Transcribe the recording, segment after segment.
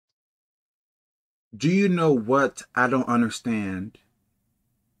Do you know what I don't understand?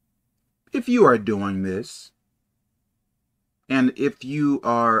 If you are doing this, and if you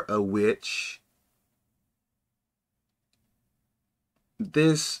are a witch,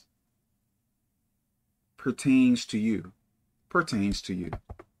 this pertains to you. Pertains to you.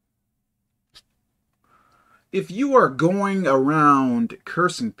 If you are going around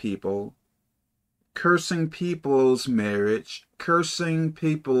cursing people, cursing people's marriage, cursing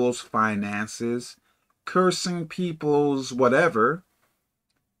people's finances, cursing people's whatever,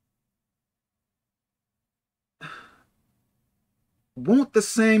 won't the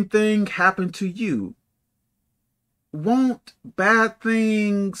same thing happen to you? Won't bad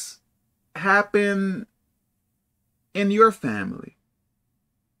things happen in your family?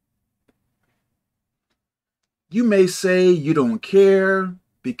 You may say you don't care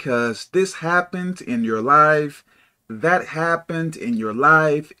because this happened in your life, that happened in your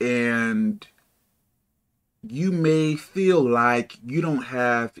life, and you may feel like you don't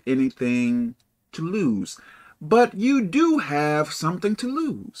have anything to lose. But you do have something to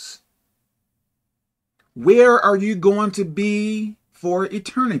lose. Where are you going to be for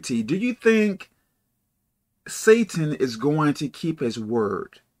eternity? Do you think Satan is going to keep his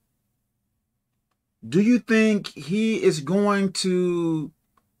word? Do you think he is going to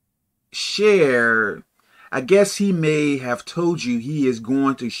share? I guess he may have told you he is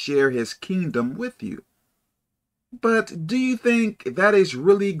going to share his kingdom with you. But do you think that is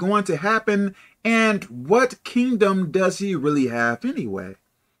really going to happen? And what kingdom does he really have anyway?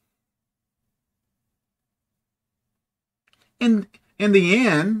 In the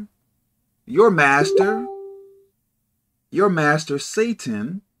end, your master,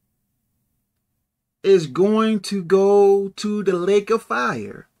 Satan, is going to go to the lake of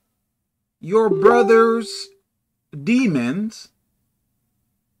fire. Your brothers, demons,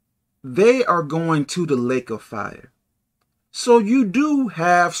 they are going to the lake of fire. So you do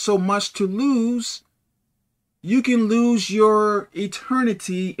have so much to lose. You can lose your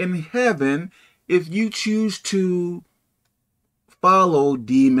eternity in heaven if you choose to follow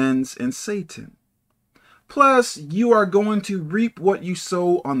demons and Satan. Plus, you are going to reap what you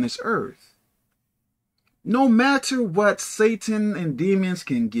sow on this earth. No matter what Satan and demons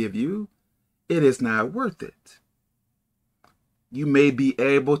can give you, it is not worth it. You may be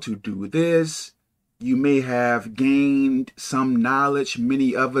able to do this. You may have gained some knowledge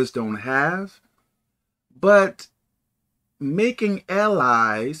many of us don't have. But making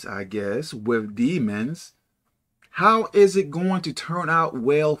allies, I guess, with demons, how is it going to turn out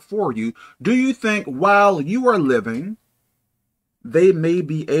well for you? Do you think while you are living, they may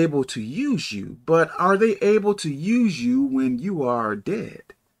be able to use you, but are they able to use you when you are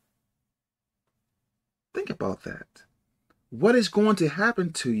dead? Think about that. What is going to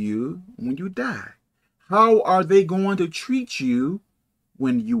happen to you when you die? How are they going to treat you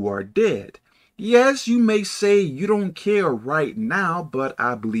when you are dead? Yes, you may say you don't care right now, but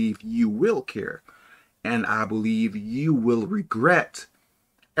I believe you will care. And I believe you will regret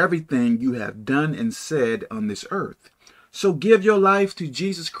everything you have done and said on this earth. So give your life to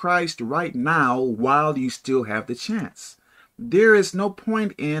Jesus Christ right now while you still have the chance. There is no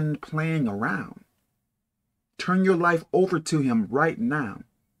point in playing around. Turn your life over to him right now.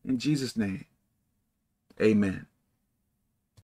 In Jesus' name, amen.